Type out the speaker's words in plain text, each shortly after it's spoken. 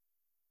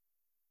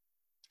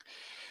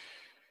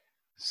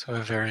So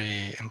a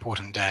very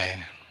important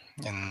day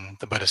in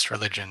the Buddhist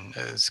religion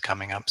is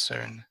coming up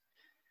soon,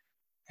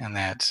 and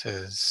that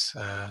is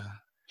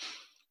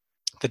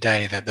the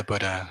day that the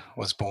Buddha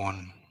was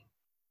born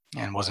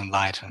and was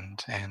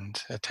enlightened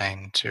and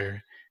attained to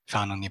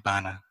final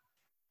Nibbana.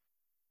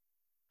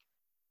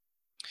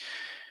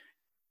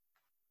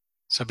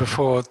 So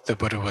before the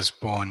Buddha was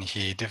born,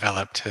 he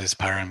developed his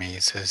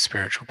paramis, his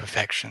spiritual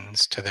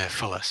perfections, to their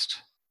fullest.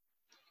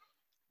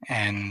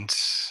 And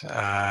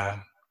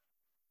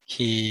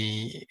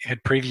he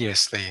had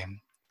previously,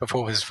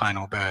 before his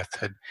final birth,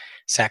 had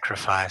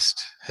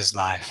sacrificed his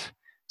life,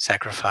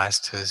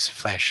 sacrificed his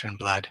flesh and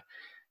blood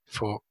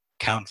for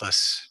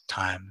countless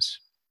times.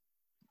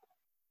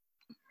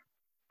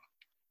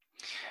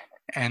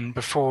 And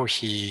before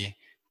he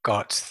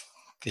got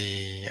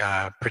the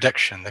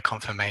prediction, the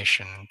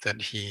confirmation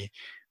that he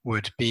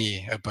would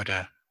be a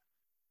Buddha,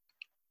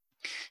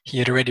 he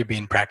had already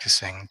been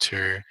practicing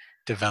to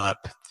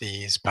develop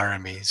these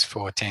paramis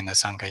for Tena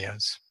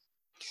Sankhayas.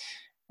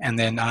 And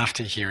then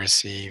after he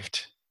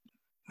received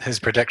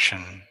his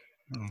prediction,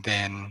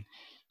 then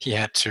he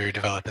had to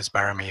develop his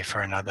parami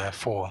for another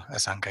 4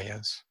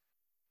 asankayas.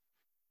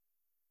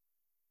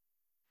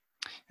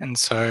 And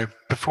so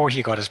before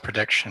he got his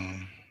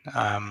prediction,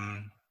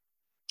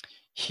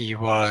 he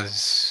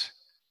was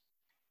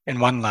in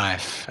one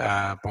life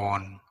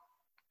born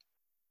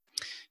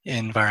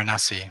in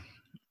Varanasi,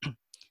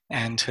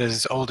 and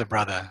his older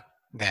brother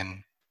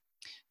then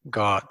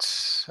got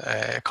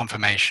a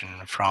confirmation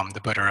from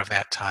the Buddha of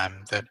that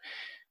time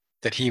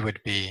that he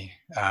would be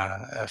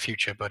a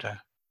future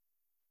Buddha.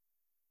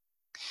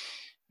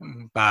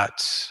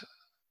 But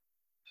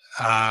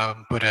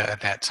Buddha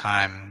at that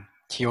time,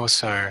 he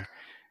also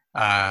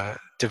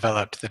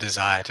developed the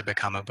desire to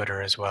become a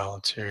Buddha as well,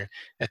 to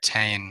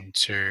attain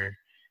to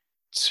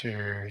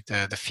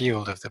the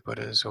field of the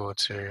Buddhas, or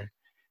to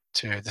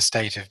the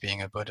state of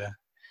being a Buddha.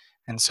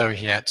 And so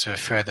he had to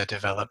further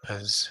develop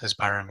his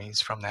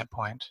paramis from that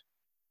point.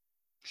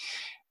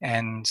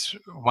 And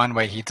one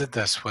way he did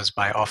this was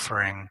by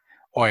offering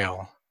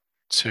oil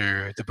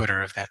to the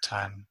Buddha of that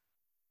time.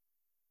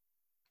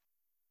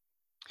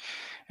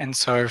 And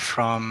so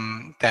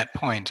from that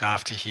point,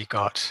 after he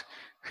got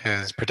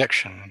his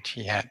prediction,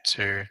 he had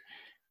to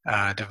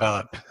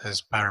develop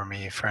his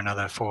parami for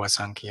another 4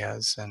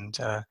 sankhya's and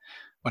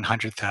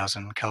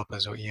 100,000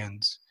 kalpas or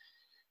eons,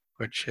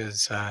 which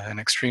is an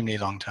extremely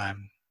long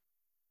time.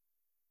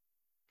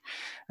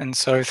 And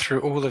so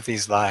through all of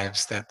these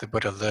lives that the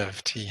Buddha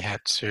lived, he had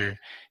to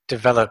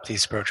develop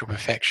these spiritual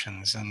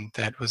perfections, and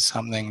that was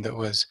something that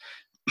was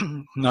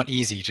not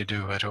easy to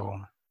do at all.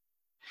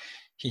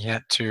 He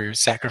had to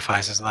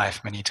sacrifice his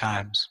life many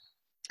times.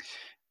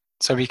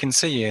 So we can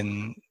see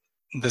in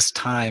this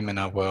time in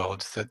our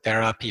world that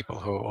there are people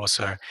who are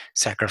also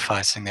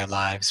sacrificing their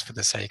lives for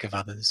the sake of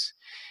others.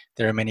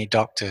 There are many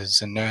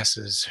doctors and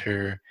nurses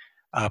who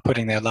are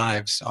putting their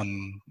lives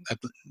at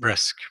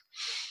risk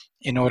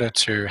in order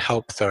to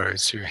help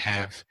those who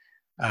have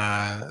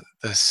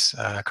this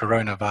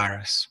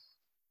coronavirus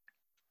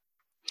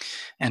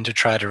and to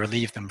try to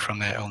relieve them from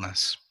their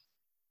illness.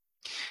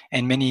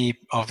 And many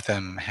of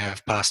them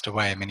have passed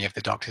away. Many of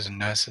the doctors and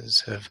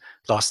nurses have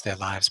lost their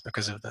lives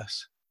because of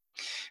this.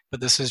 But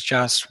this is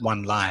just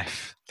one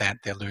life that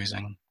they're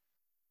losing.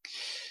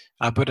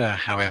 Our Buddha,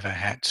 however,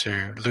 had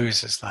to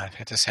lose his life,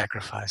 had to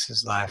sacrifice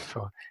his life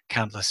for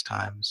countless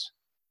times.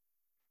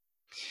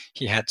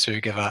 He had to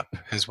give up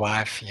his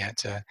wife, he had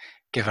to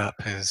give up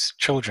his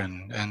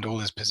children and all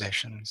his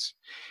possessions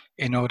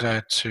in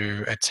order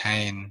to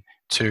attain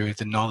to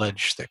the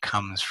knowledge that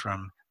comes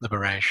from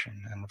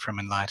liberation and from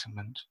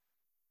enlightenment.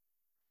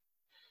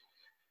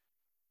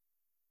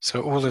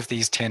 So all of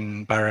these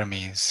 10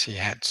 paramis he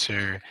had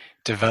to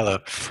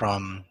develop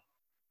from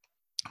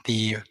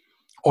the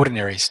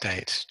ordinary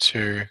state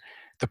to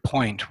the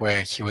point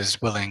where he was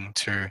willing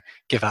to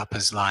give up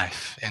his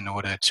life in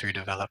order to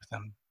develop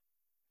them.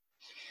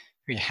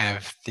 We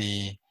have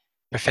the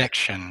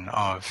perfection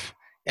of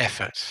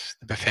effort,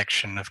 the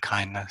perfection of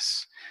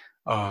kindness,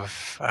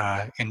 of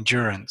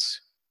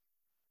endurance,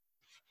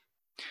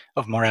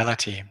 of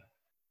morality,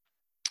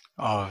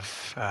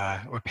 of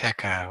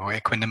upekkha or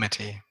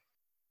equanimity.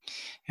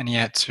 And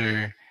yet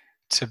to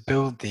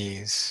build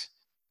these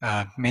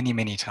many,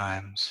 many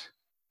times.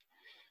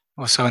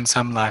 Also, in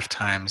some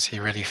lifetimes, he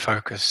really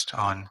focused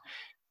on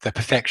the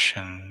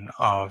perfection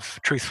of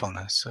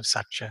truthfulness, of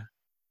satya.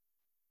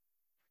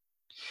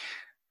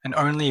 And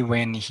only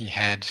when he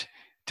had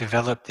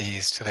developed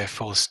these to their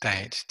full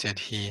state did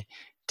he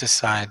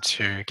decide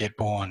to get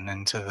born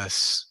into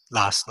this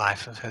last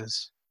life of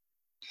his.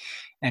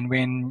 And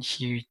when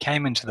he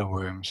came into the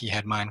womb, he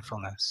had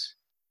mindfulness.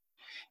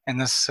 And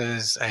this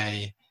is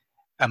a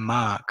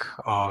mark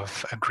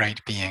of a great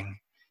being.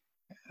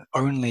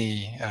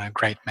 Only a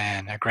great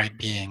man, a great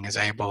being is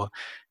able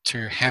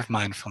to have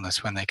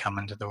mindfulness when they come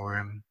into the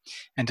womb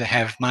and to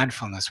have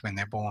mindfulness when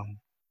they're born.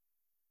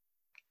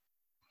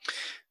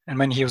 And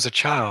when he was a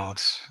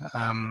child,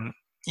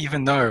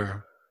 even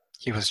though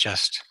he was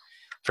just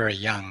very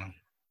young,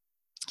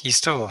 he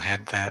still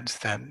had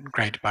that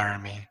great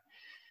barami.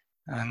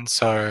 And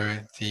so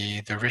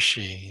the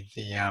rishi,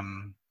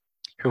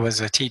 who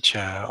was a teacher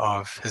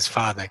of his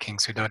father, King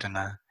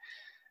Suddhodana,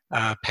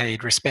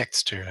 paid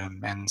respects to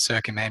him and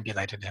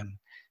circumambulated him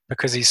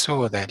because he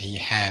saw that he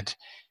had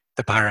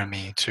the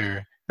parami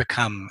to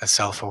become a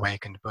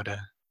self-awakened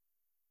Buddha.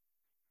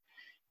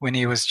 When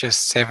he was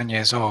just 7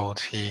 years old,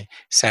 he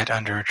sat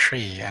under a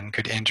tree and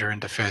could enter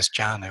into first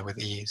jhana with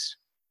ease.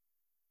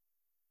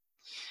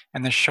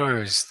 And this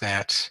shows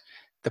that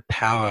the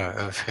power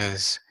of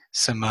his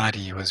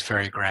samadhi was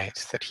very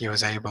great, that he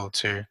was able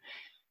to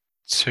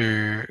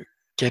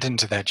get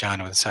into that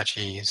jhana with such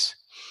ease.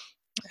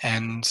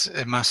 And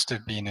it must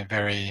have been a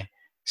very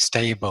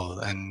stable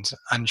and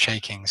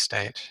unshaking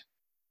state.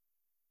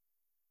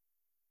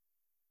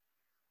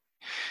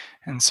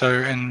 And so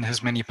in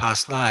his many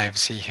past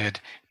lives, he had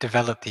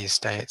developed these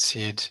states,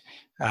 he had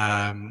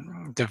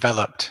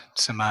developed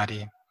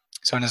samadhi.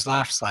 So in his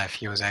last life,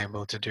 he was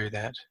able to do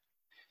that.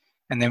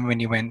 And then when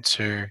he went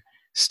to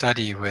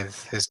study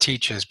with his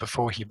teachers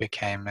before he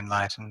became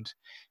enlightened,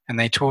 and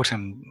they taught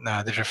him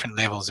the different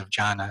levels of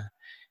jhana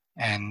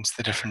and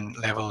the different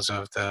levels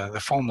of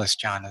the formless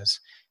jhanas,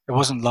 it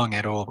wasn't long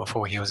at all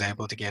before he was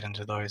able to get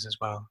into those as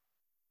well.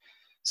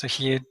 So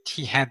he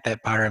had that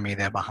parami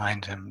there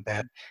behind him,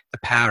 that the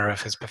power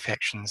of his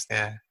perfections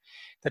there,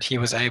 that he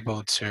was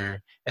able to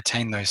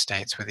attain those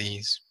states with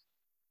ease.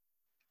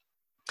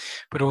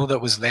 But all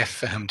that was left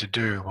for him to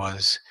do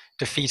was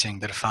defeating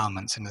the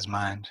defilements in his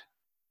mind.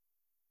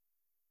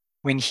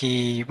 When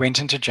he went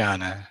into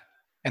jhana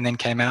and then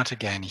came out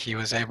again, he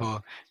was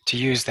able to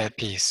use that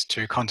peace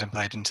to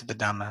contemplate into the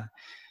Dhamma,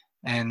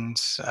 and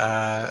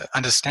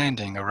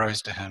understanding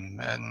arose to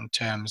him in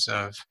terms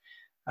of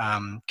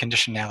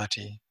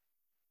conditionality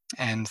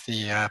and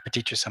the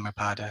paticca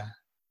samuppada.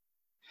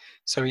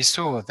 So he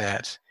saw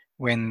that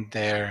when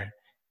there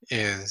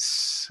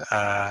is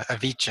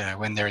avijja,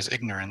 when there is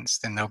ignorance,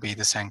 then there'll be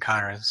the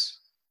sankharas,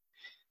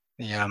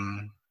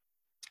 the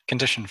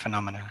conditioned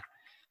phenomena.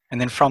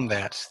 And then from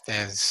that,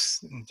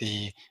 there's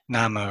the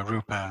nama,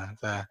 rupa,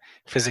 the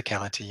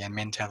physicality and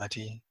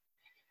mentality.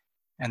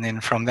 And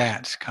then from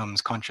that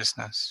comes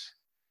consciousness.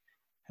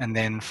 And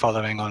then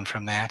following on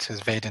from that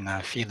is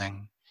vedana,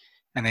 feeling,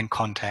 and then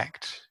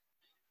contact.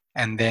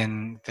 And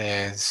then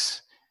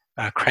there's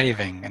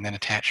craving and then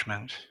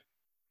attachment.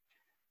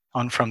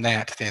 On from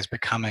that, there's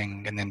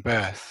becoming and then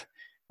birth,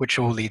 which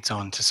all leads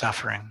on to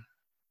suffering.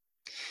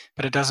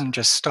 But it doesn't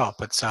just stop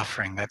at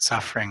suffering. That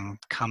suffering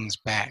comes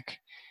back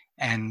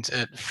and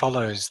it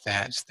follows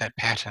that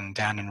pattern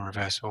down in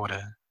reverse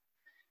order.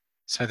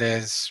 So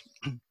there's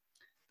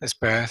this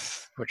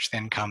birth, which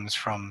then comes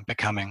from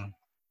becoming,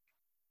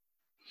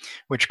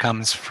 which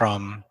comes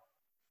from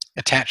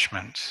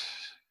attachment,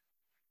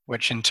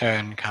 which in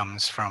turn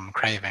comes from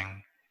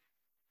craving,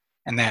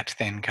 and that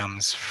then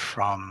comes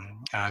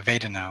from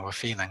vedana or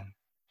feeling,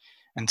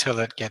 until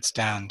it gets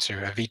down to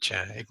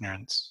avijja,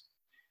 ignorance.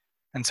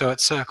 And so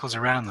it circles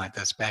around like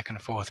this, back and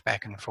forth,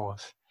 back and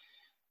forth.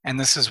 And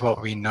this is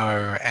what we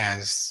know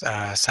as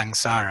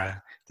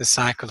samsara, the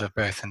cycle of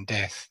birth and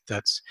death,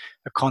 that's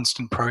a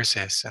constant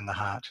process in the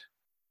heart.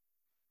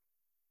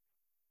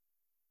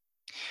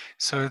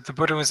 So the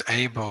Buddha was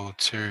able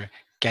to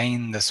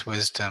gain this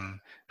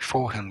wisdom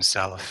for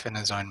himself in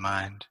his own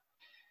mind,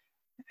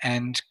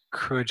 and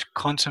could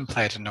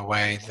contemplate in a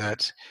way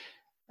that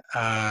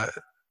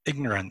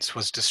ignorance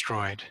was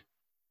destroyed.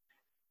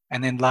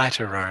 And then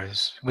light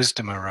arose,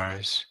 wisdom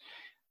arose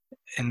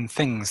in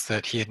things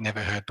that he had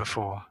never heard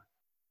before.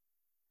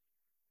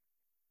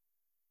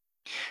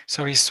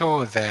 So he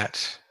saw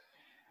that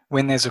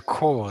when there's a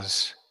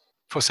cause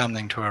for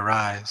something to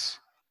arise,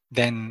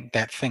 then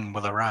that thing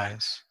will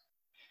arise.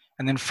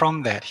 And then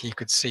from that, he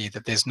could see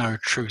that there's no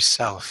true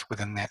self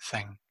within that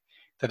thing,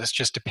 that it's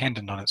just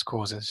dependent on its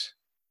causes.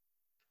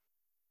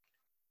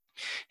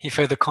 He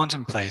further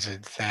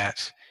contemplated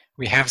that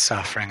we have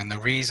suffering, and the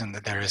reason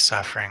that there is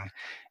suffering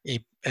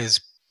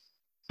is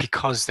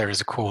because there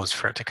is a cause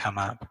for it to come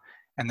up.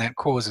 And that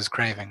cause is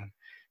craving,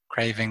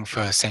 craving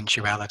for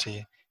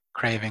sensuality,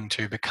 craving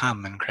to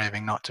become and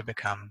craving not to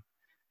become.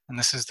 And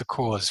this is the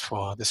cause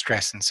for the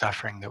stress and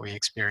suffering that we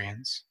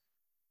experience.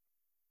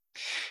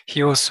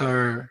 He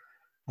also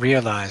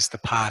realized the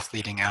path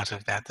leading out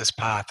of that, this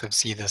path of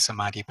Sila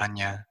Samadhi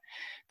Panya,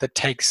 that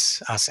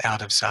takes us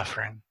out of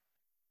suffering.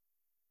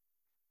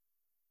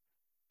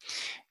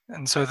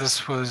 And so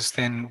this was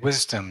then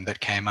wisdom that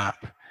came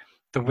up,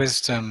 the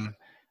wisdom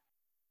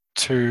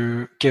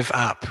to give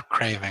up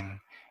craving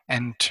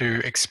and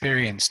to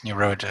experience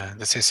nirodha,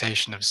 the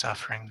cessation of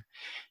suffering,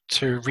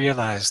 to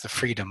realize the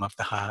freedom of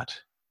the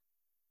heart.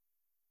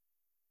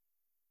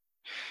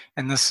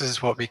 And this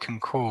is what we can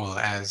call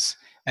as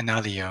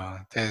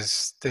analayo.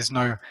 There's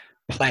no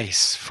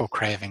place for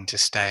craving to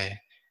stay.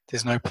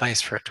 There's no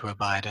place for it to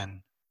abide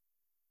in.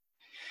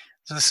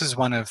 So this is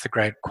one of the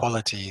great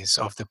qualities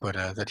of the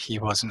Buddha, that he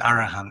was an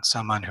arahant,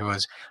 someone who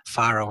was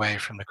far away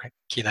from the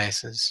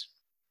kilesas.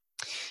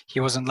 He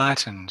was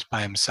enlightened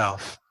by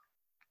himself,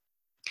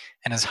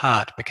 and his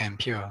heart became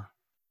pure.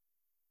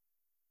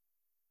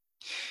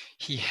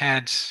 he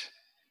had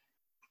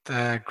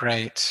the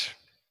great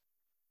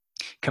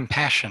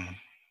compassion.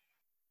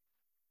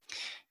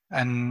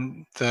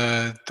 And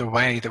the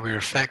way that we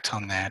reflect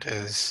on that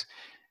is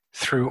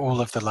through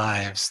all of the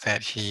lives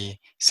that he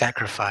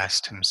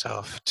sacrificed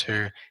himself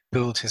to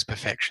build his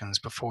perfections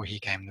before he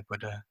became the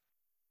Buddha.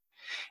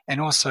 And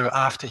also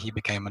after he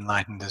became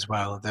enlightened as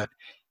well, that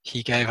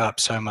he gave up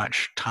so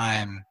much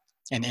time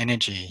and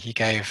energy. He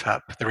gave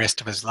up the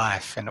rest of his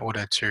life in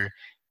order to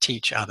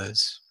teach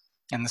others.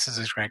 And this is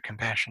his great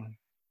compassion.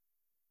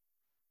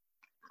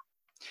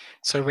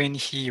 So when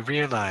he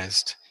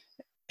realized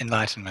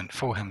enlightenment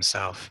for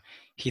himself,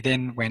 he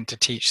then went to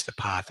teach the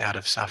path out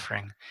of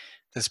suffering,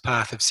 this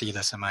path of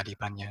sila samadhi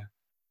panya,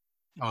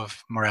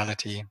 of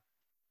morality,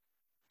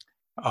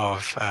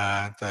 of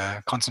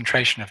the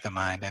concentration of the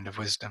mind and of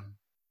wisdom.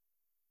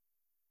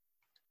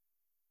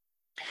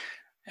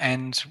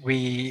 And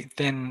we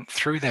then,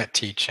 through that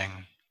teaching,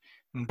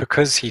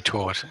 because he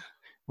taught,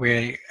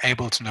 we're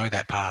able to know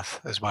that path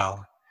as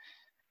well.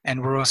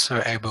 And we're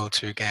also able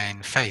to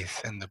gain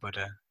faith in the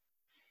Buddha,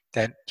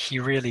 that he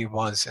really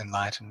was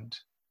enlightened.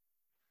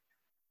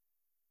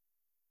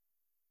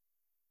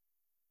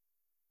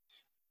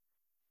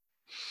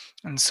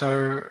 And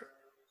so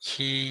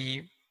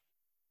he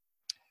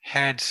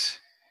had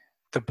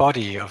the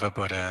body of a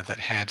Buddha that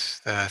had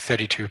the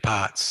 32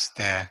 parts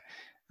there,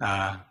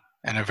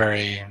 and a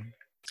very,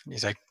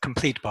 he's a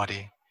complete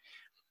body.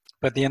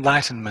 But the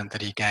enlightenment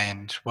that he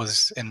gained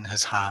was in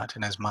his heart,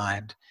 in his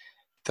mind,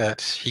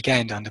 that he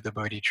gained under the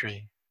Bodhi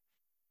tree.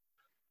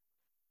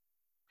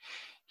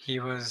 He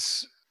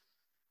was,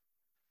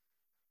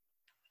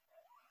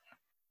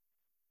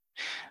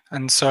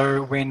 and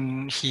so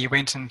when he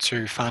went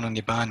into final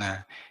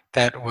Nibbana,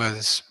 that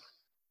was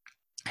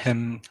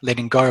him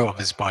letting go of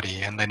his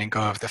body and letting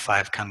go of the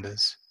five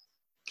khandhas.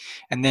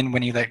 And then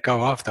when he let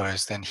go of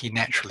those, then he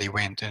naturally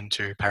went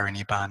into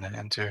parinibbana,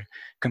 into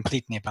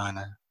complete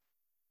nibbana.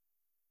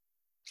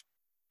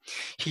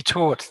 He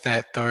taught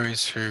that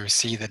those who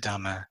see the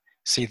Dhamma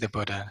see the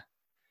Buddha,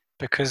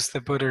 because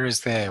the Buddha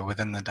is there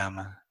within the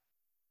Dhamma.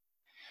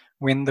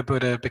 When the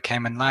Buddha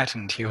became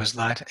enlightened, he was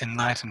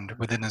enlightened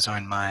within his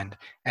own mind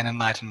and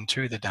enlightened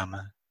to the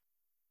Dhamma.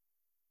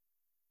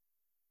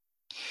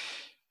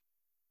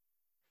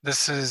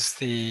 This is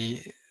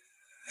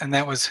and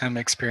that was him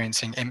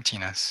experiencing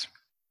emptiness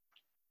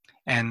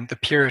and the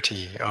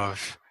purity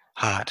of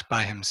heart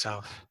by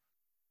himself.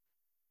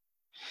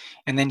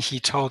 And then he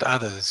told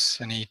others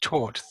and he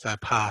taught the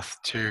path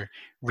to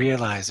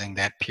realizing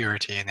that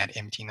purity and that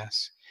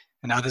emptiness.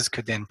 And others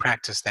could then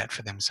practice that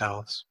for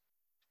themselves.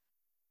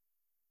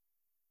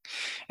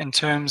 In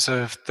terms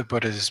of the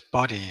Buddha's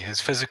body, his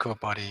physical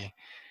body,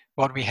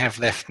 what we have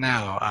left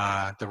now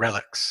are the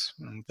relics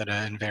that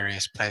are in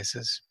various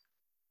places.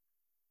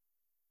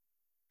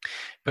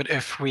 But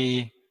if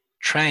we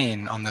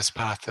train on this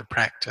path of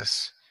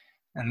practice,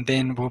 and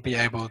then we'll be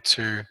able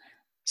to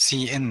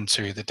see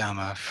into the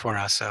Dhamma for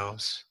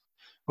ourselves.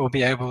 We'll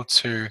be able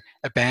to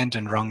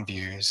abandon wrong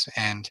views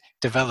and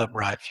develop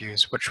right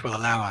views, which will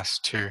allow us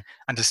to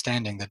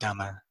understanding the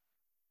Dhamma.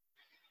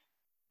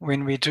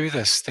 When we do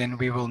this, then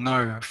we will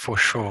know for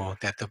sure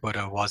that the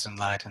Buddha was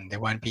enlightened. There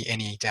won't be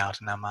any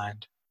doubt in our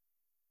mind.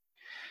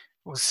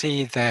 We'll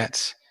see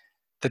that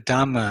the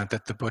Dhamma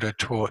that the Buddha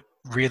taught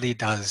really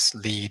does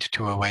lead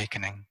to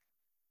awakening,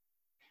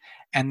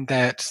 and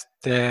that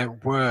there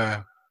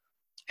were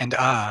and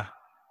are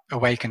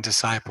awakened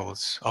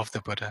disciples of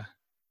the Buddha.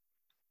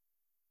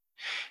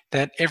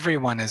 That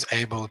everyone is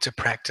able to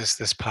practice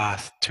this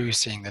path to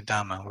seeing the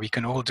Dhamma. We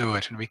can all do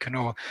it, and we can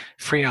all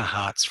free our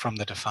hearts from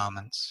the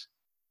defilements.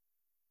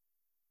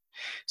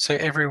 So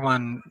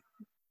everyone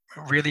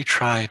really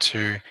try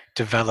to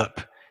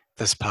develop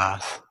this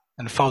path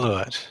and follow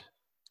it,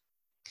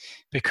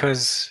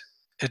 because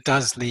it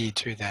does lead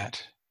to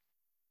that.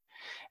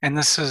 And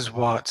this is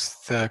what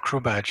the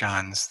Kruba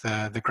Ajahns,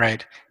 the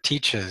great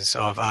teachers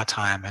of our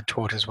time, had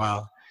taught as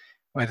well,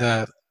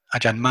 whether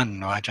Ajahn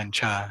Mun or Ajahn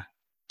Chah.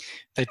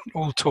 They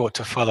all taught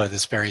to follow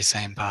this very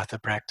same path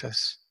of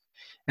practice.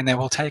 And that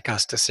will take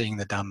us to seeing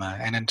the Dhamma,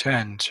 and in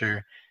turn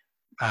to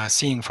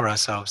seeing for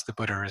ourselves the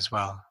Buddha as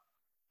well.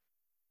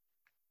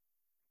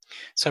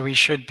 So we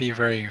should be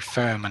very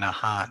firm in our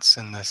hearts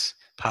in this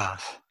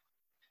path.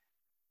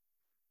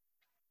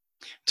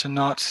 To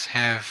not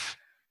have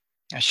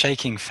a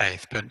shaking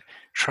faith, but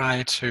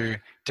try to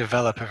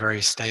develop a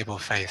very stable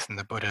faith in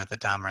the Buddha, the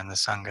Dhamma, and the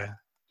Sangha,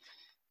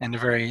 and a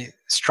very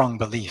strong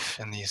belief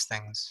in these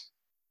things.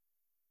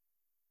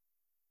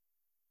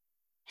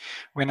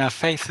 When our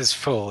faith is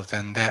full,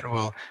 then that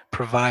will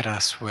provide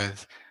us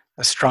with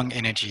a strong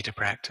energy to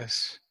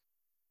practice.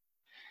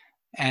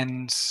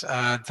 And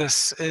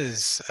this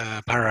is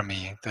a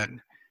parami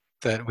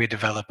that we're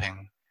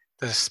developing,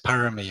 this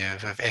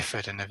parami of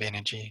effort and of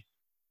energy.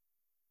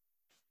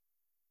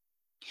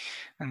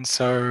 And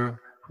so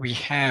we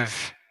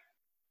have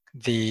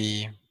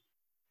the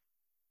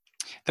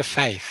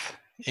faith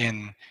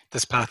in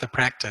this path of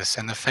practice,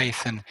 and the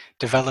faith in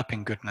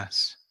developing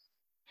goodness,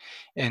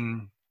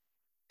 in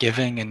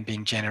giving and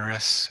being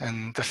generous,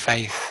 and the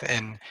faith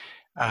in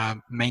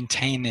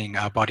maintaining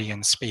our body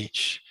and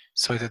speech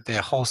so that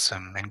they're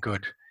wholesome and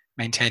good,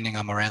 maintaining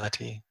our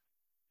morality.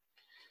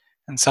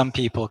 And some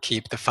people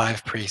keep the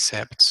 5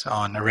 precepts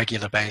on a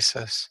regular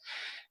basis,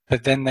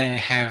 but then they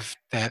have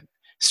that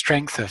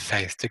strength of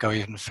faith to go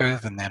even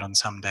further than that on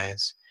some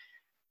days.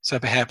 So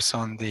perhaps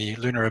on the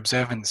lunar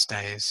observance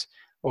days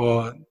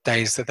or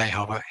days that they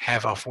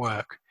have off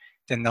work,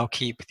 then they'll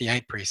keep the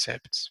 8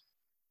 precepts.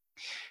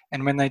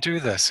 And when they do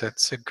this,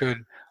 it's a good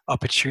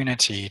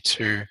opportunity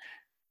to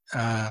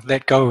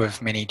let go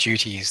of many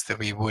duties that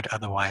we would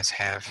otherwise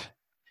have,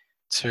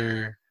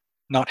 to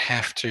not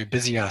have to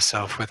busy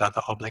ourselves with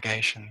other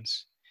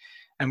obligations.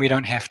 And we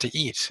don't have to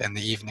eat in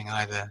the evening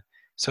either.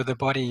 So the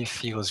body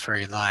feels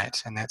very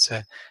light, and that's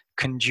a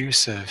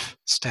conducive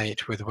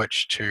state with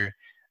which to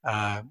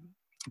uh,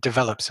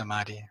 develop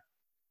samadhi.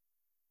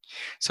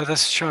 So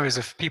this shows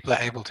if people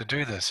are able to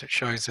do this, it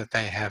shows that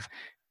they have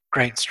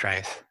great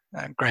strength,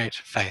 great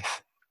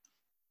faith.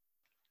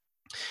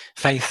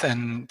 Faith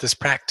in this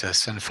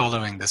practice and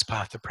following this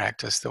path of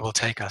practice that will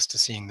take us to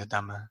seeing the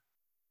Dhamma.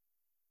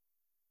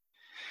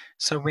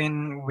 So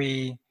when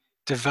we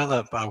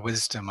develop our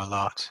wisdom a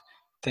lot,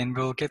 then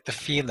we'll get the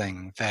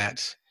feeling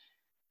that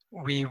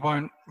we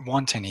won't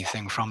want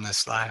anything from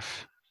this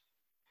life.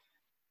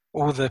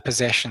 All the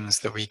possessions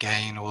that we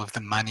gain, all of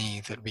the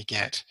money that we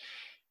get,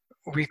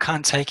 we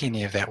can't take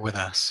any of that with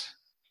us.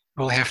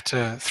 We'll have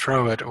to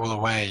throw it all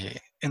away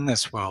in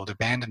this world,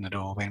 abandon it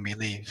all when we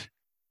leave.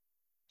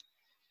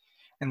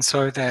 And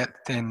so that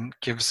then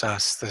gives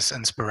us this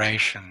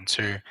inspiration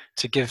to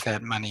give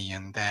that money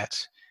and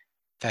that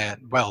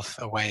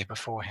wealth away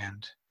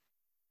beforehand.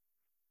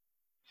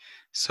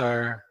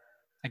 So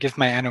I give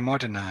my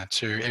anumodana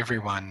to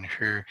everyone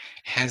who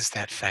has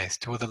that faith,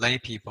 to all the lay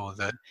people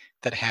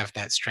that have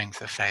that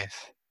strength of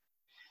faith.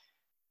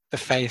 The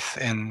faith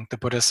in the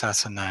Buddha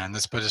Sasana and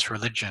this Buddhist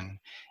religion,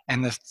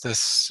 and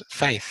this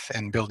faith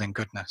in building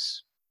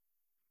goodness.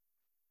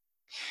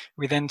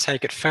 We then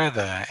take it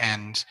further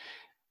and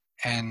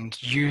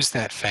use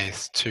that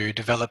faith to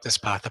develop this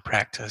path of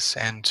practice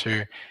and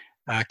to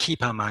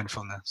keep our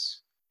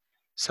mindfulness.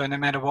 So no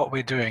matter what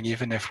we're doing,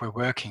 even if we're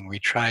working, we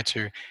try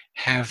to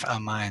have our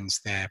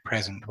minds there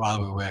present while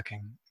we're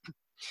working,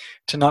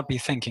 to not be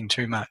thinking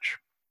too much.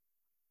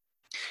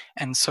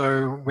 And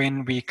so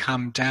when we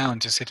come down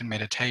to sit in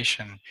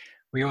meditation,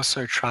 we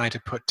also try to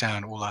put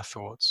down all our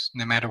thoughts,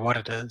 no matter what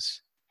it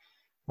is,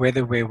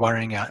 whether we're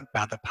worrying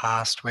about the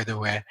past, whether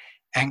we're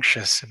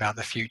anxious about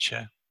the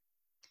future.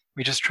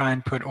 We just try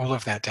and put all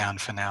of that down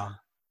for now.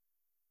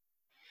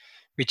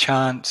 We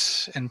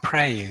chant in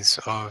praise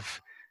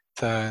of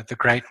the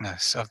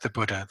greatness of the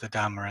Buddha, the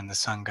Dhamma, and the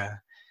Sangha.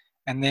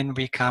 And then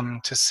we come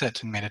to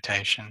sit in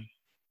meditation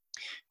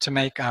to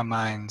make our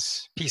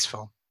minds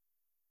peaceful.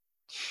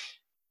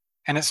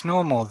 And it's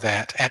normal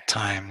that at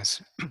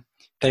times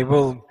they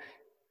will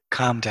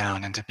calm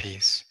down into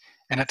peace.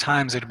 And at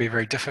times it'll be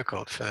very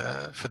difficult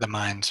for the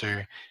mind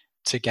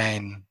to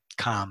gain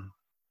calm.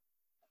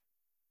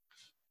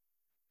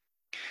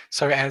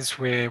 So as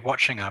we're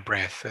watching our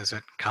breath, as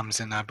it comes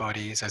in our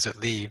bodies, as it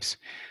leaves,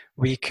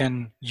 we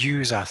can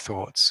use our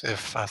thoughts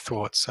if our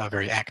thoughts are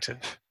very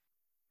active.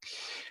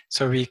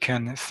 So we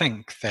can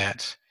think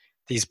that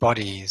these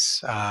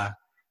bodies are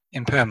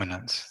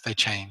impermanent, they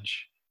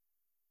change.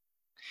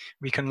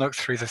 We can look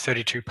through the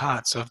 32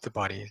 parts of the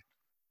body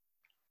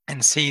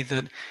and see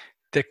that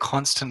they're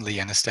constantly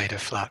in a state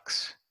of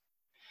flux,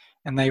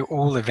 and they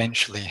all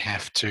eventually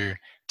have to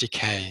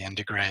decay and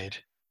degrade.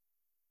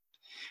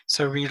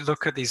 So we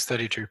look at these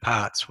 32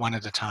 parts one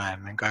at a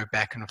time and go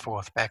back and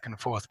forth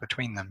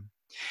between them,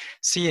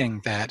 seeing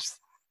that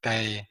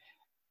they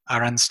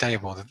are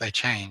unstable, that they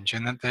change,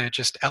 and that they're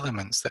just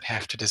elements that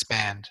have to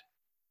disband.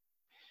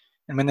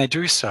 And when they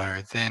do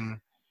so,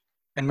 then,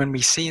 and when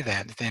we see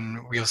that,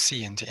 then we'll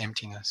see into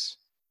emptiness.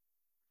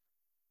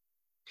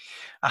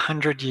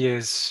 100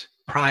 years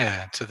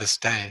prior to this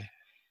day,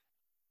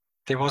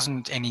 there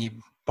wasn't any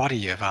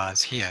body of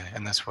ours here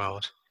in this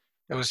world.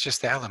 It was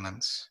just the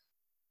elements.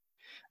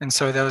 And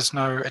so there was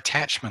no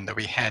attachment that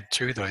we had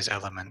to those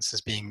elements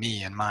as being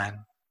me and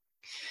mine.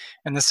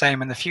 And the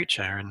same in the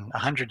future, in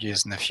 100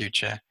 years in the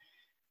future,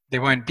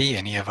 there won't be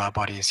any of our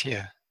bodies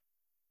here.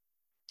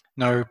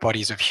 No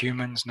bodies of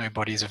humans, no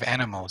bodies of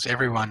animals.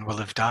 Everyone will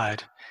have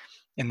died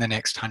in the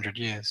next 100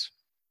 years.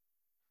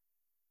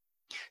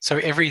 So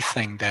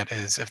everything that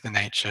is of the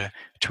nature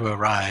to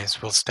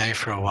arise will stay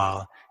for a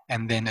while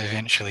and then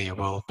eventually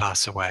will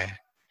pass away.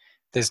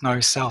 There's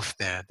no self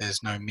there,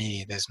 there's no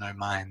me, there's no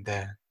mind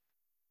there.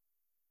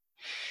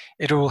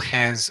 It all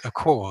has a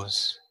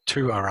cause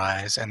to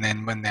arise, and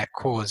then when that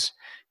cause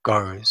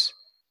goes,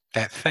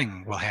 that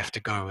thing will have to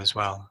go as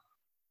well.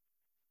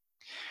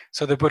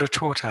 So the Buddha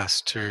taught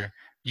us to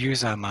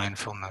use our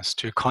mindfulness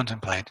to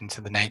contemplate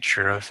into the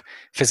nature of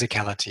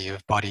physicality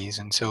of bodies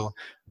until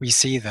we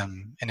see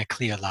them in a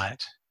clear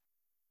light.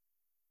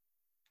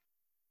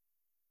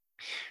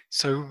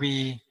 So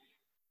we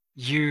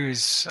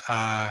use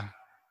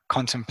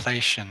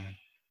contemplation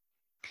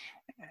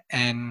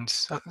And,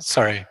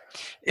 sorry,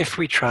 if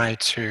we try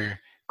to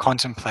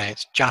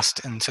contemplate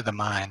just into the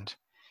mind,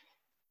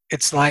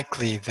 it's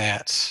likely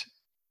that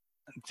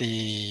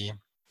the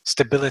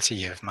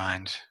stability of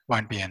mind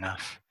won't be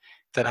enough,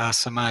 that our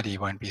samadhi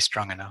won't be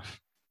strong enough.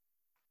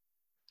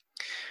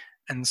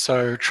 And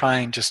so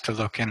trying just to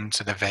look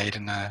into the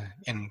Vedana,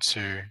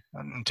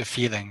 into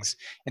feelings,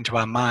 into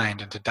our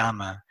mind, into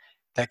Dhamma,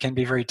 that can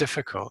be very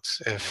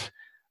difficult if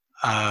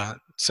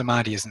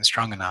samadhi isn't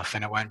strong enough,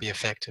 and it won't be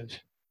effective.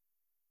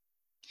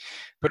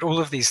 But all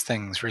of these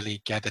things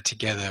really gather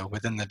together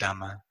within the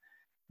Dhamma,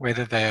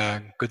 whether they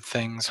are good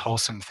things,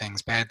 wholesome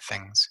things, bad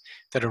things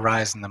that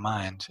arise in the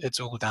mind. It's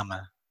all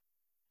Dhamma.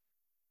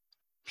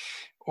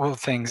 All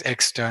things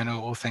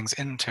external, all things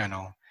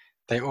internal,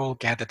 they all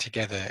gather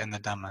together in the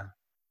Dhamma.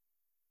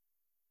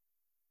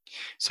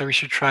 So we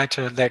should try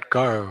to let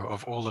go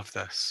of all of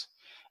this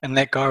and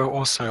let go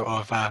also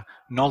of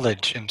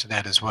knowledge into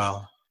that as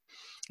well.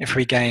 If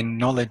we gain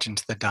knowledge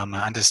into the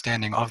Dhamma,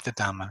 understanding of the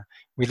Dhamma,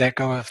 we let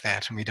go of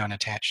that and we don't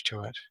attach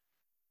to it.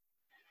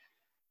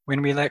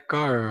 When we let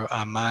go,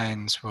 our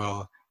minds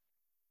will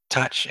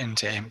touch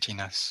into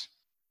emptiness.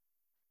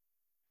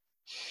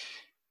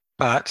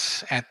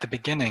 But at the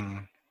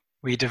beginning,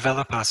 we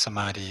develop our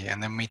samadhi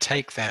and then we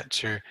take that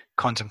to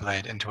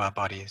contemplate into our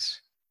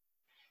bodies.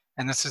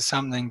 And this is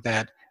something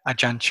that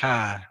Ajahn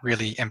Chah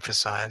really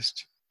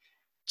emphasized,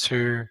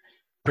 to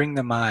bring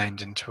the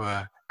mind into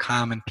a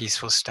calm and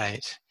peaceful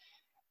state,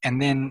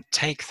 and then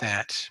take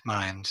that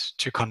mind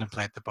to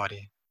contemplate the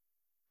body.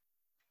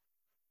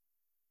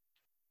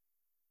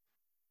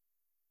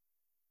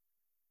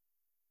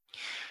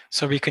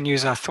 So we can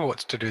use our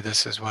thoughts to do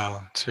this as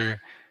well, to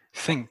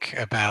think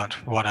about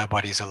what our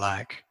bodies are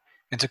like,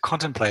 and to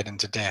contemplate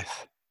into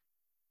death.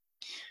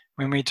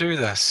 When we do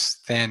this,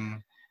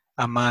 then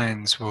our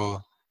minds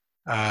will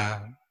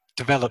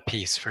develop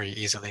peace very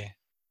easily.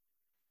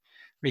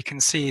 We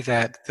can see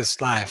that this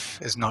life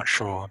is not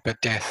sure,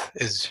 but death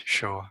is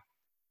sure.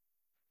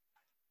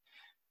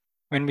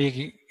 When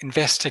we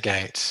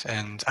investigate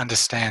and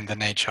understand the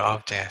nature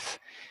of death,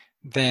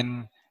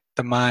 then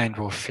the mind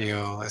will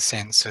feel a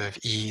sense of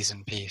ease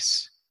and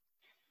peace.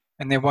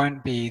 And there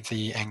won't be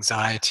the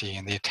anxiety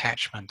and the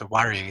attachment, the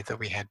worry that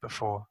we had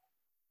before.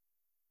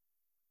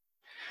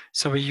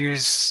 So we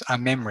use our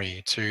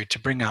memory to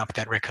bring up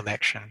that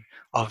recollection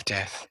of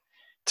death,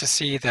 to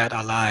see that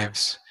our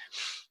lives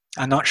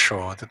are not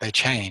sure, that they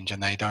change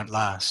and they don't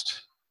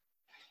last.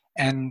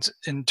 And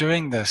in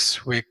doing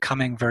this, we're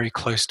coming very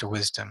close to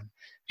wisdom.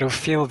 It'll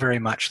feel very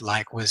much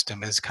like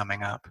wisdom is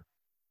coming up.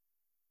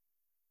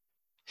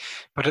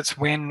 But it's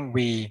when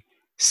we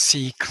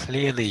see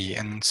clearly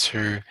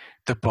into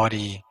the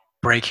body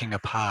breaking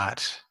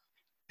apart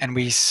and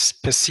we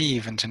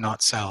perceive into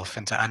not self,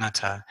 into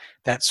anatta,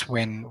 that's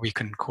when we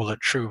can call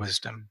it true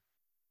wisdom.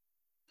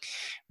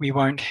 We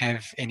won't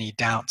have any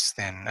doubts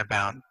then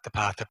about the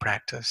path of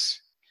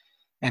practice,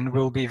 and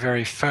we'll be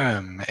very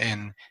firm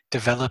in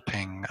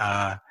developing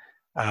our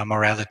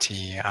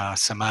morality, our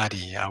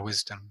samadhi, our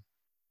wisdom.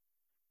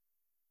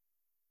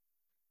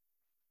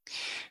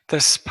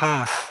 This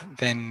path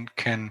then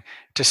can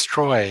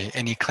destroy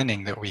any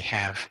clinging that we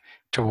have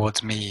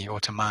towards me or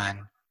to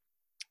mine,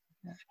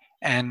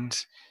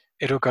 and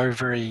it'll go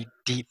very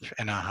deep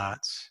in our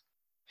hearts.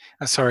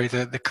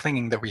 The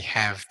clinging that we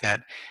have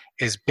that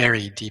is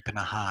buried deep in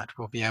our heart,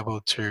 we'll be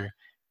able to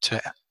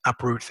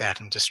uproot that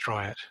and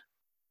destroy it.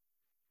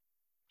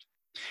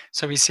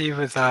 So we see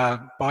with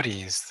our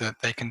bodies that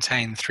they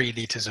contain 3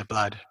 liters of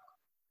blood.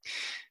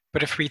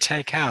 But if we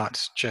take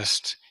out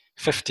just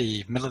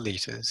 50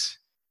 milliliters,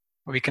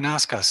 we can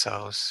ask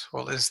ourselves,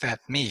 well, is that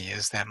me?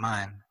 Is that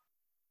mine?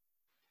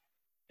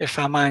 If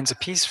our minds are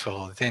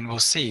peaceful, then we'll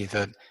see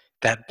that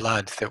that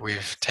blood that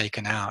we've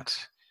taken out,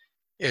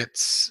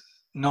 it's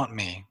not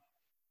me.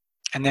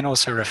 And then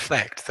also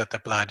reflect that the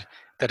blood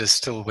that is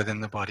still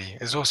within the body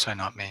is also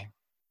not me.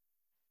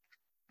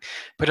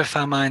 But if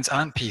our minds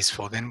aren't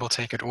peaceful, then we'll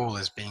take it all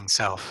as being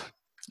self.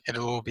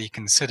 It'll all be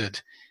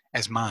considered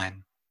as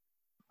mine.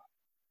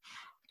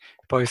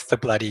 Both the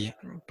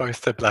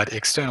blood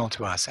external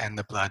to us and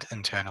the blood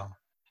internal.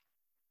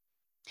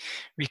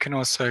 We can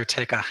also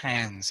take our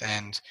hands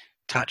and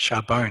touch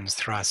our bones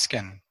through our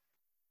skin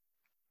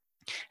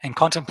and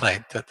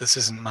contemplate that this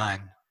isn't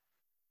mine.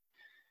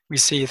 We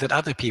see that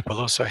other people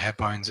also have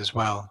bones as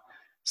well.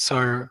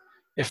 So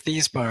if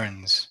these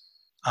bones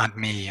aren't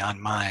me, aren't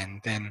mine,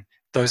 then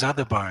those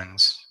other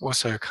bones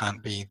also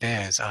can't be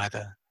theirs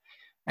either.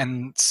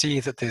 And see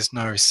that there's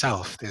no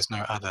self, there's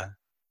no other.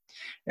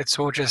 It's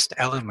all just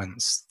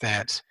elements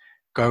that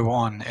go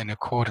on in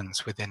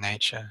accordance with their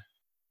nature.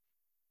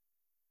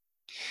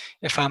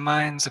 If our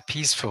minds are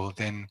peaceful,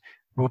 then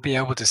we'll be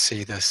able to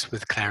see this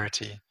with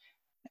clarity,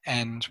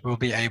 and we'll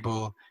be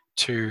able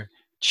to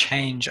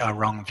change our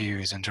wrong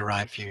views into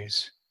right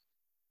views.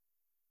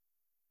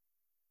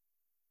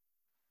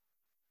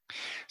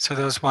 So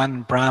there was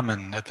one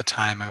Brahmin at the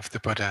time of the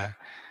Buddha,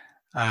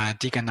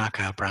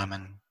 Diganaka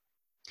Brahmin,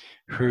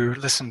 who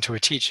listened to a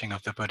teaching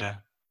of the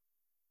Buddha.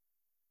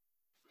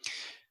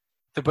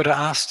 The Buddha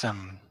asked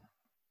him,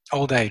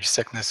 old age,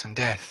 sickness, and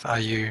death.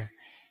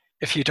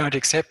 If you don't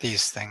accept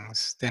these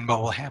things, then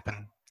what will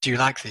happen? Do you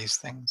like these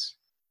things?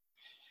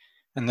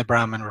 And the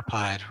Brahmin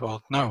replied,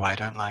 well, no, I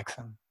don't like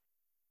them.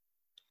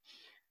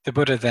 The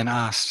Buddha then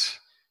asked,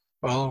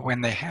 well,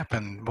 when they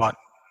happen,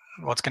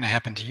 what's going to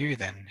happen to you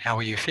then? How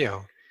will you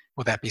feel?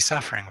 Will that be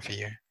suffering for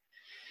you?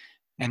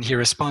 And he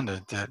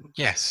responded that,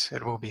 yes,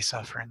 it will be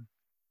suffering.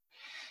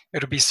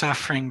 It'll be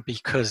suffering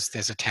because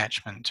there's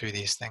attachment to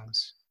these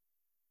things.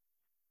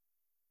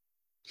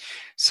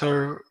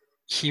 So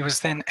he was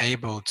then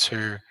able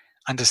to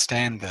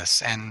understand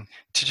this and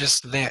to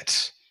just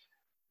let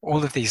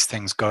all of these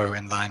things go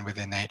in line with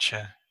their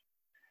nature.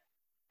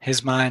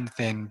 His mind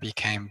then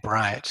became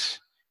bright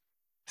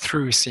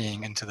through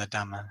seeing into the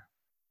Dhamma.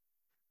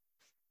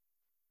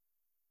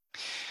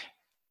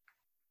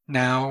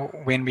 Now,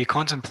 when we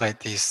contemplate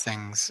these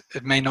things,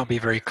 it may not be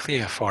very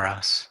clear for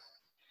us.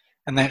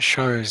 And that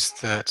shows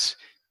that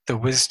the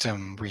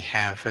wisdom we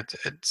have,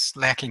 it's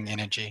lacking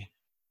energy.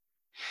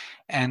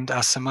 And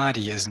our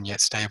samadhi isn't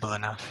yet stable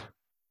enough.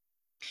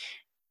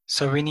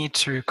 So we need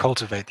to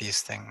cultivate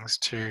these things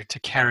to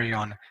carry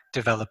on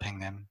developing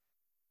them.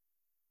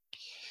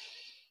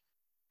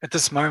 At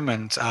this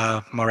moment,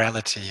 our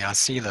morality, our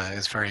sila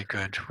is very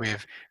good.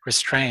 We've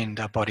restrained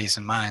our bodies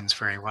and minds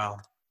very well.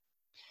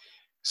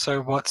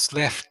 So what's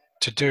left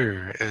to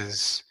do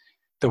is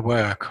the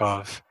work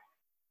of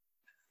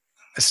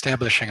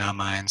establishing our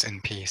minds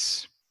in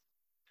peace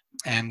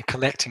and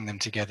collecting them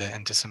together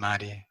into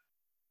samadhi.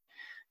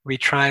 We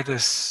try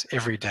this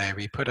every day.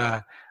 We put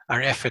our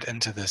effort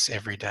into this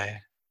every day.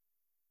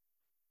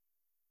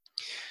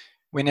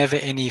 Whenever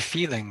any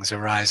feelings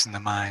arise in the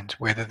mind,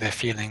 whether they're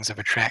feelings of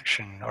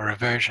attraction or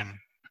aversion,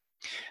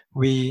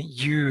 we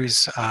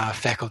use our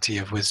faculty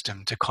of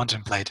wisdom to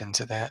contemplate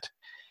into that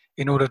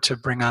in order to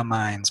bring our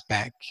minds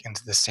back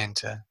into the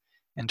center,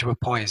 into a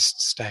poised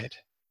state.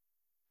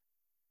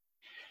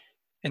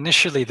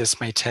 Initially,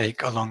 this may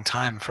take a long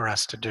time for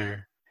us to do,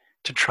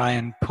 to try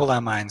and pull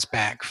our minds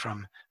back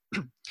from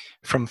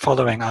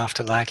following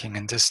after liking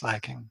and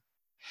disliking.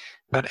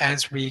 But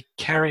as we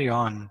carry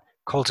on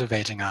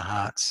cultivating our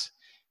hearts,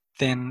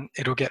 then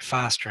it'll get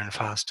faster and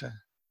faster.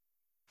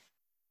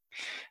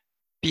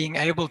 Being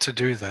able to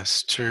do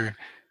this, to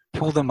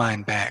pull the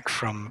mind back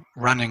from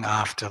running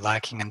after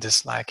liking and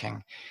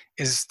disliking,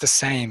 is the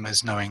same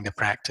as knowing the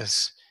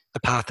practice, the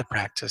path of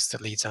practice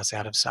that leads us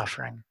out of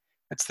suffering.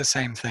 It's the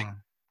same thing.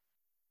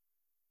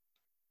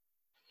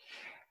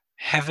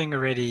 Having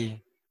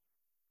already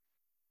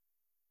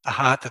a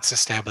heart that's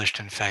established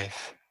in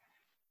faith,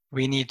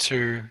 we need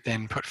to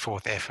then put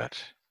forth effort,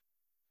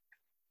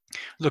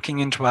 looking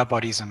into our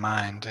bodies and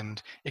mind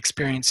and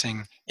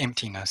experiencing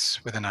emptiness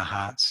within our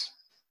hearts.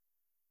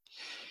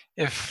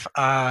 If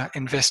our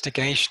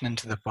investigation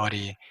into the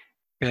body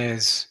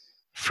bears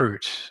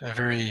fruit, a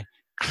very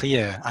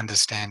clear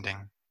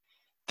understanding,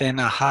 then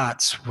our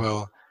hearts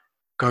will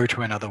go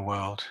to another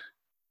world.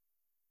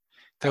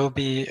 There will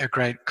be a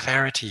great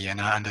clarity in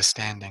our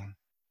understanding,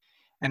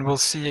 and we'll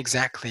see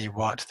exactly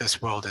what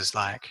this world is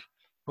like.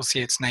 We'll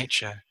see its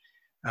nature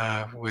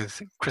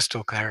with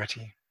crystal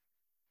clarity.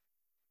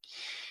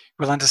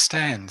 We'll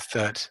understand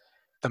that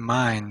the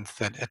mind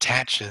that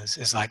attaches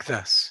is like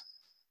this,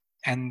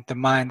 and the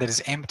mind that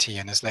is empty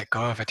and has let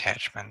go of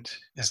attachment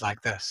is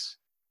like this.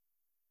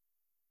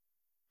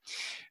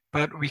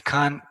 But we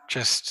can't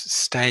just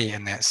stay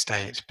in that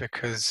state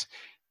because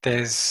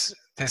there's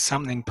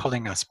something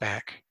pulling us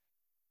back.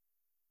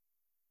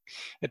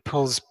 It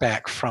pulls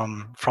back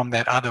from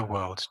that other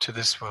world to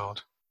this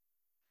world.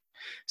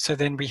 So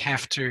then we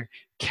have to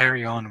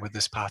carry on with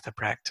this path of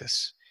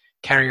practice,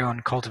 carry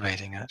on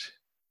cultivating it,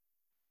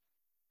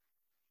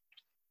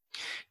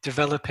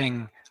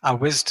 developing our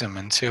wisdom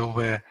until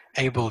we're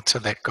able to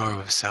let go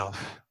of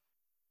self.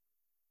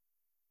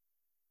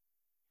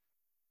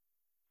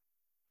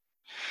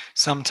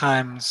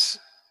 Sometimes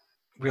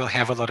we'll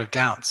have a lot of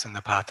doubts in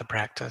the path of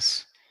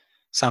practice.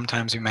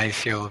 Sometimes we may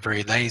feel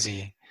very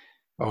lazy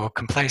or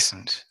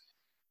complacent,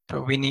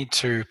 but we need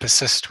to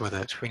persist with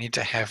it. We need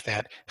to have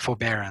that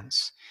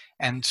forbearance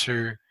and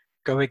to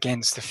go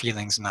against the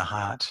feelings in the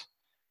heart,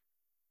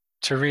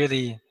 to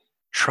really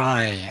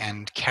try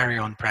and carry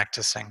on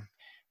practicing,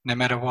 no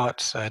matter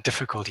what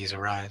difficulties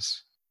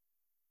arise.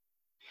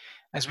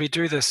 As we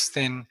do this,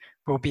 then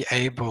we'll be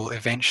able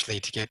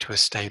eventually to get to a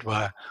state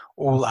where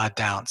all our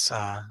doubts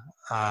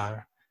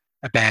are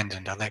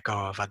abandoned, are let go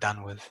of, are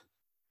done with.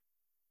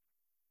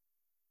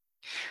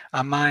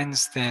 Our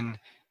minds then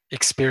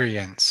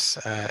experience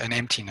an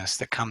emptiness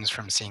that comes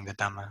from seeing the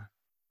Dhamma.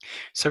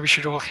 So we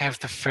should all have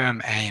the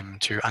firm aim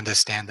to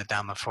understand the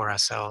Dhamma for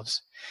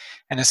ourselves.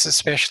 And it's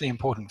especially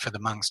important for the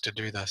monks to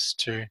do this,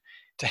 to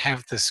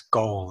have this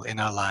goal in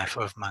our life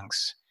of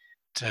monks,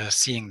 to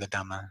seeing the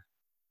Dhamma.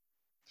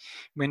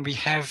 When we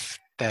have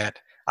that,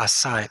 our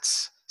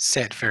sights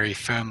set very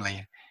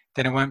firmly,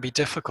 then it won't be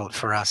difficult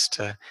for us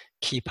to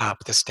keep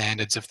up the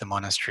standards of the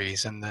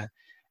monasteries and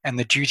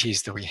the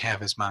duties that we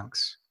have as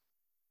monks.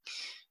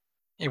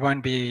 It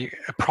won't be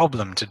a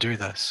problem to do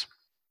this.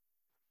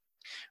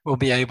 we'll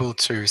be able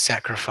to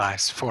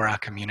sacrifice for our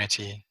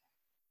community.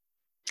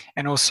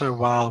 And also,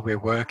 while we're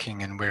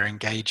working and we're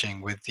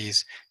engaging with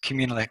these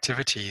communal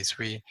activities,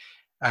 we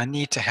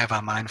need to have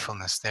our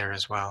mindfulness there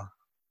as well.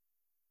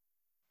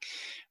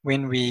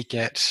 When we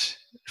get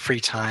free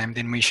time,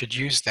 then we should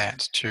use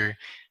that to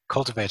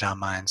cultivate our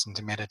minds and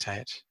to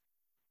meditate,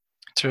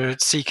 to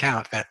seek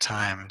out that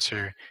time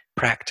to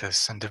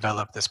practice and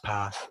develop this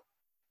path.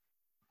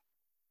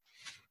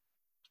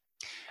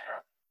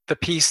 The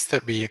peace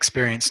that we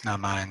experience in our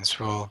minds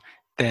will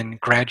then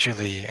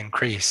gradually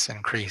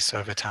increase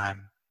over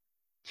time.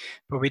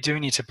 But we do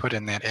need to put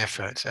in that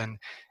effort, and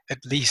at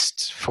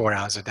least 4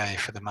 hours a day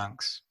for the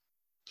monks,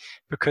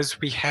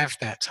 because we have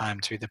that time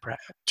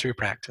to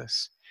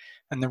practice.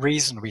 And the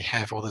reason we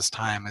have all this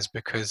time is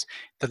because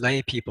the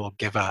lay people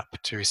give up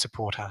to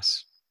support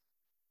us.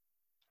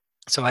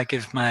 So I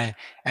give my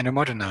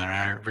anumodana,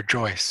 I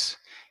rejoice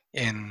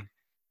in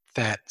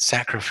that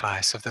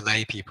sacrifice of the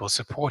lay people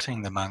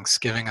supporting the monks,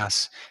 giving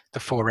us the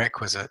 4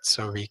 requisites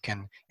so we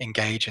can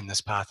engage in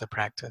this path of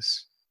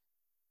practice.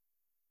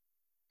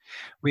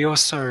 We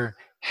also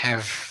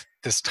have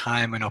this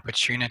time and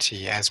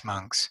opportunity as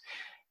monks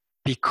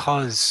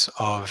because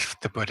of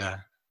the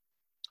Buddha.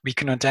 We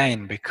can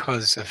ordain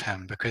because of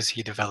him, because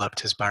he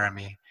developed his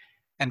barami,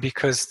 and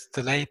because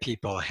the lay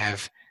people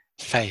have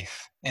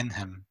faith in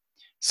him.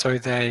 So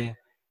they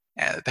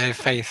have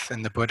faith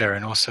in the Buddha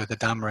and also the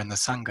Dhamma and the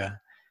Sangha.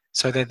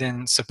 So they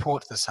then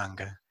support the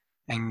Sangha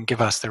and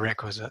give us the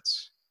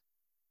requisites.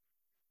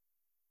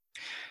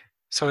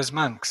 So as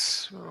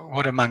monks,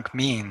 what a monk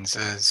means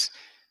is,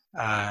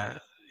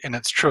 in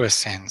its truest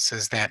sense,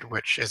 is that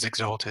which is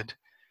exalted.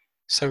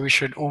 So we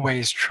should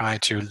always try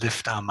to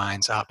lift our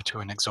minds up to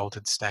an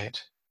exalted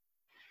state,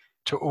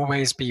 to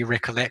always be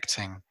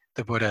recollecting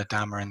the Buddha,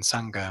 Dhamma, and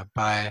Sangha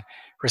by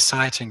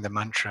reciting the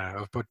mantra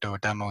of Buddho,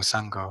 Dhammo,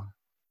 Sangho,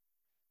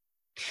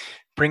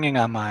 bringing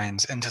our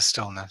minds into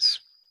stillness.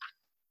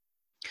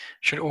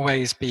 Should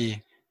always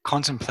be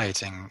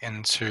contemplating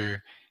into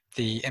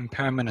the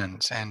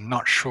impermanent and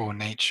not sure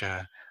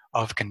nature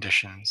of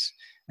conditions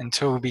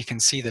until we can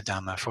see the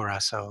Dhamma for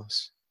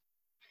ourselves.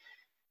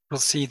 We'll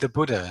see the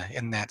Buddha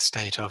in that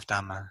state of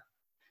Dhamma,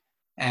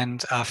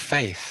 and our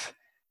faith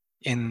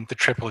in the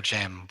triple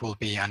gem will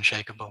be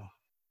unshakable.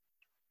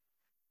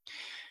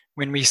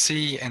 When we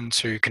see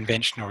into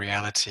conventional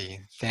reality,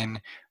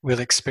 then we'll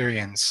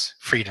experience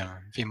freedom,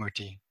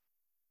 vimutti.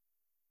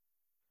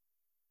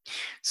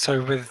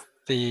 So with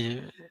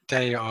the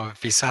day of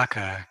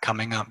Visakha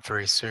coming up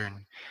very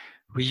soon,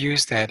 we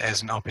use that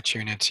as an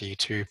opportunity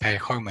to pay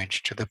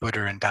homage to the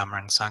Buddha and Dhamma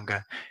and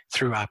Sangha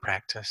through our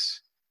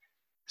practice.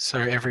 So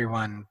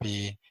everyone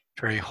be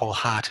very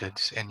wholehearted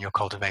in your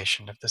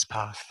cultivation of this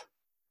path.